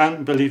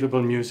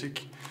 unbelievable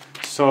music.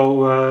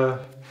 So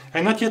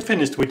I'm not yet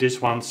finished with this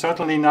one,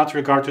 certainly not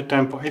regard to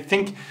tempo. I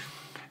think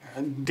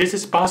this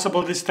is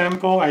possible, this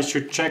tempo. I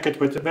should check it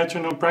with the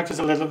metronome, practice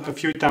a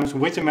few times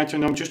with the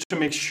metronome, just to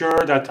make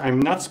sure that I'm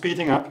not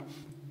speeding up.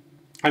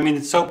 I mean,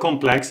 it's so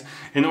complex.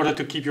 In order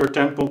to keep your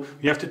tempo,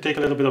 you have to take a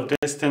little bit of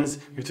distance,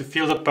 you have to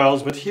feel the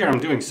pulse, but here I'm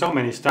doing so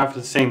many stuff at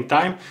the same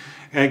time,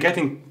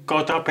 getting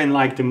caught up in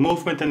like the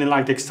movement and in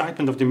like the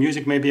excitement of the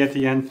music maybe at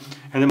the end,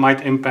 and it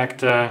might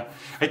impact,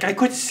 like I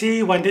could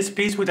see when this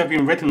piece would have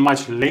been written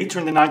much later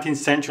in the 19th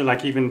century,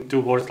 like even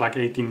towards like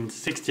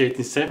 1860,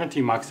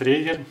 1870, Max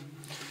Reger.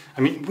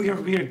 I mean,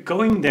 we're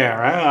going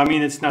there. I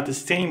mean, it's not the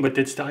same, but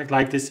it's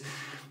like this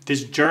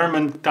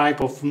German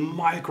type of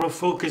micro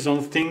focus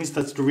on things.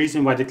 That's the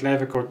reason why the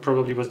clavichord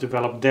probably was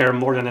developed there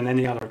more than in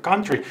any other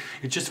country.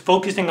 It's just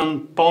focusing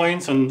on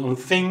points, on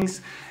things,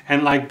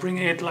 and like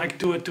bringing it like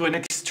to an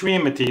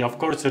extremity. Of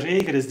course,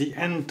 Reger is the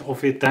end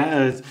of it.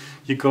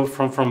 You go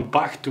from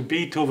Bach to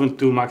Beethoven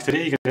to Max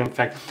Reger, in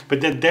fact.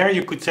 But then there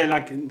you could say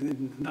like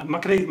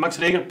Max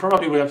Reger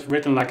probably would have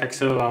written like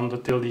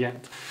Accelerando till the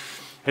end.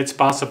 It's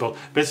possible,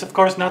 but it's of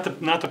course not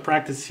a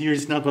practice here.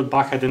 It's not what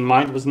Bach had in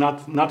mind. It was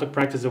not a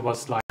practice that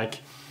was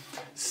like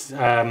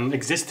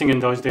existing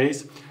in those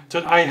days.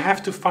 So I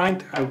have to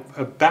find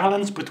a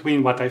balance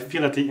between what I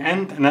feel at the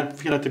end and I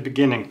feel at the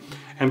beginning,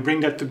 and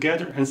bring that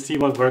together and see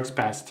what works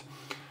best.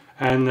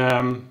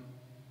 And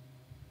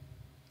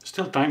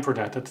still time for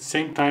that. At the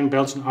same time,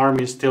 Belgian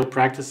army is still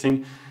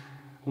practicing.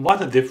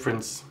 What a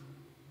difference!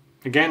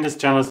 Again, this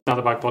channel is not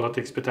about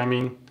politics, but I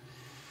mean,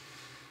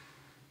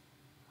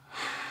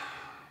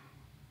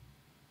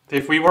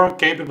 if we were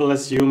capable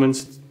as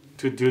humans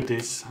to do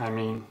this, I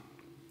mean,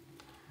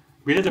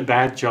 we did a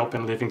bad job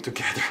in living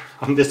together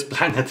on this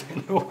planet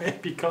in a way,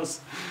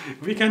 because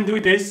we can do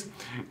this,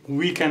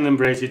 we can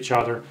embrace each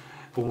other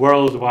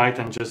worldwide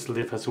and just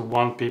live as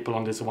one people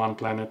on this one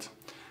planet,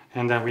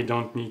 and then we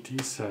don't need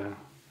these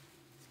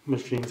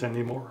machines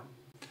anymore.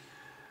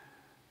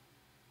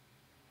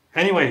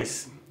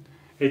 Anyways,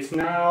 it's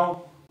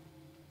now...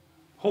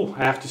 Oh,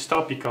 I have to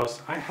stop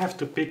because I have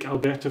to pick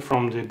Alberto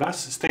from the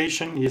bus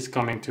station. He is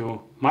coming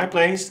to my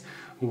place.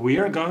 We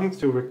are going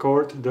to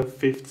record the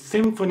 5th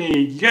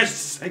Symphony.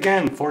 Yes,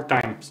 again, 4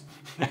 times.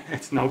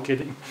 It's no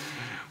kidding.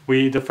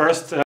 The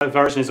first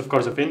version is of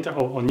course on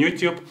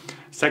YouTube.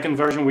 Second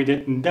version we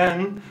did, and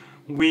then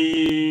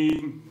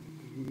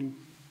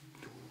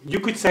you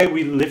could say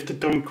we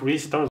lifted or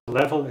increased our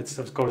level. It's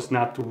of course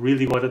not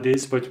really what it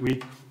is, but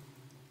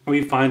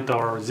we find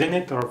our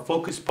zenith, our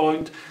focus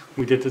point.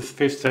 We did the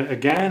 5th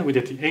again, we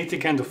did the 8th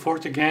again, the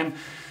 4th again,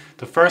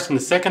 the 1st and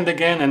the 2nd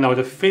again, and now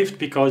the 5th,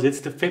 because it's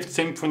the 5th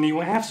Symphony.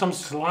 We have some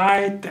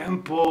slight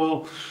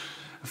tempo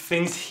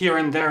things here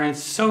and there, and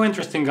it's so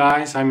interesting,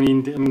 guys. I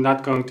mean, I'm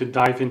not going to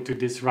dive into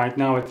this right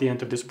now at the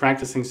end of this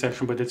practicing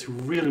session, but it's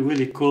really,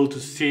 really cool to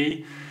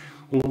see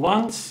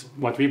once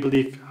what we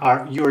believe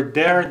you're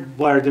there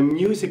where the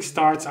music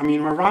starts. I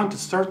mean, around a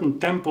certain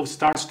tempo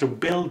starts to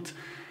build,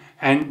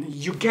 and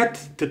you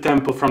get the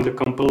tempo from the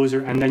composer,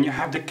 and then you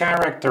have the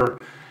character.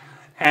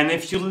 And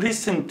if you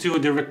listen to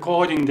the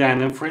recording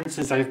then, and for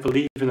instance, I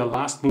believe in the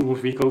last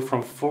movement we go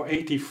from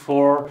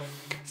 484,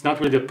 it's not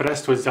really the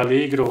Presto, it's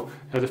Allegro,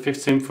 the 5th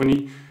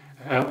Symphony,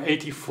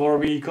 84,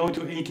 we go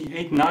to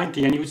 88,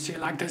 90, and you would say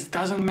like, this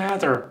doesn't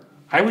matter.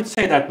 I would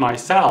say that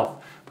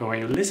myself, but when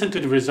you listen to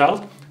the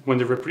result, when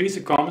the reprise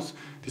comes,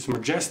 this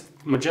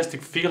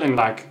majestic feeling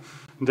like,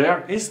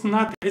 there is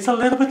not, it's a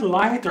little bit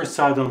lighter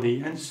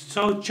suddenly, and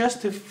so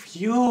just a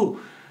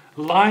few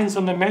lines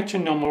on the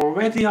metronome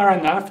already are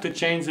enough to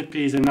change the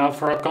piece, and now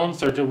for a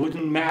concert it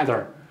wouldn't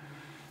matter.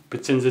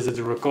 But since this is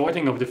a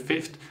recording of the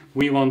 5th,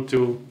 we want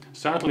to,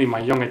 certainly my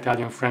young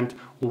Italian friend,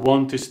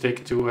 want to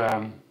stick to,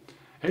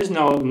 there is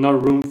no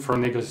room for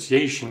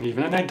negotiation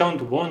even, and I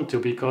don't want to,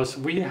 because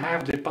we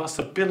have the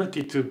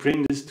possibility to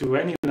bring this to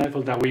any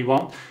level that we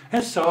want,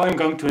 and so I'm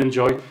going to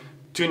enjoy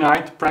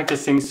tonight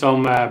practicing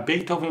some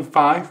Beethoven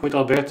 5 with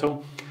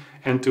Alberto,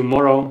 and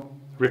tomorrow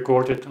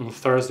record it on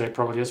Thursday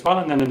probably as well,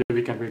 and then in the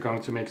weekend we're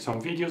going to make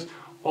some videos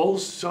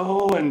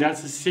also, and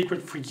that's a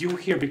secret for you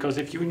here, because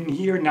if you're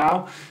here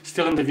now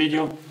still in the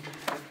video,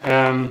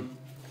 can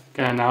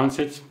announce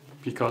it,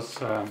 because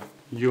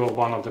you are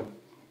one of the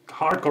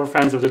hardcore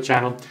fans of the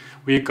channel.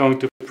 We're going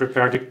to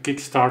prepare the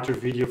Kickstarter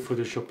video for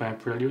the Chopin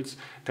Preludes.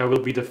 That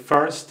will be the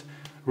first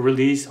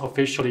release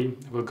officially.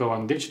 We'll go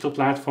on digital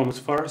platforms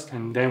first,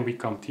 and then we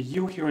come to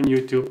you here on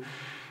YouTube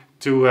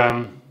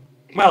to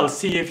well,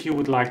 see if you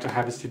would like to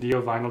have a CD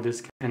or vinyl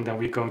disc, and then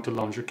we're going to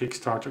launch a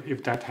Kickstarter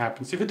if that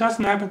happens. If it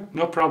doesn't happen,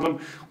 no problem,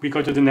 we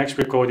go to the next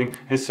recording,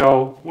 and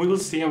so we will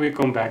see, and we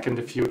come back in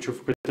the future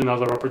with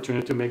another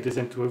opportunity to make this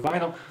into a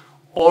vinyl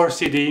or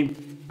CD,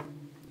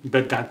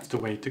 but that's the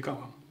way to go.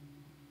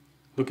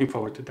 Looking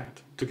forward to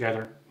that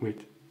together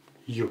with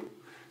you.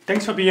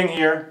 Thanks for being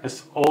here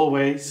as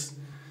always.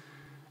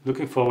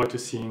 Looking forward to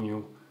seeing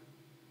you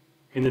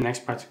in the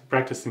next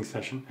practicing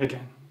session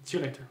again. See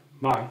you later.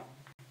 Bye.